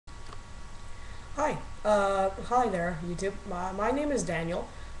Hi there, YouTube. My name is Daniel,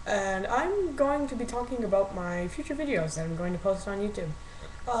 and I'm going to be talking about my future videos that I'm going to post on YouTube.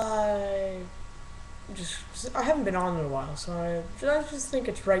 I just I haven't been on in a while, so I just think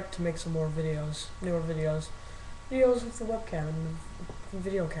it's right to make some more videos, newer videos with the webcam and the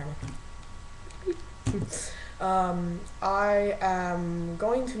video camera. I am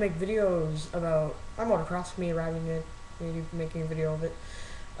going to make videos about my motocross, me riding it, me making a video of it,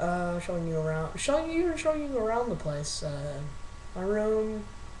 showing you around the place. My room,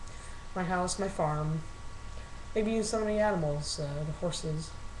 my house, my farm. Maybe even some of the animals, the horses.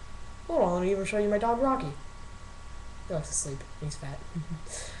 Oh, I'll even show you my dog Rocky. He likes to sleep. He's fat.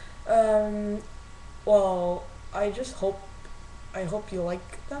 um, well, I hope you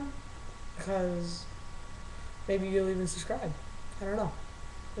like them because maybe you'll even subscribe. I don't know.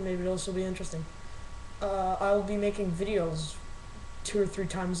 And maybe it'll also be interesting. I'll be making videos 2 or 3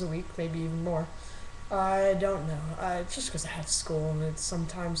 times a week, maybe even more. I don't know. It's just because I have school, and it's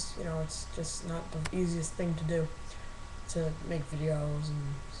sometimes, it's just not the easiest thing to do to make videos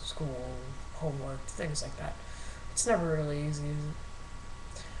and school, homework, things like that. It's never really easy, is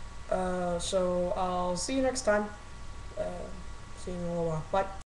it? So I'll see you next time. Uh, See you in a little while. Bye.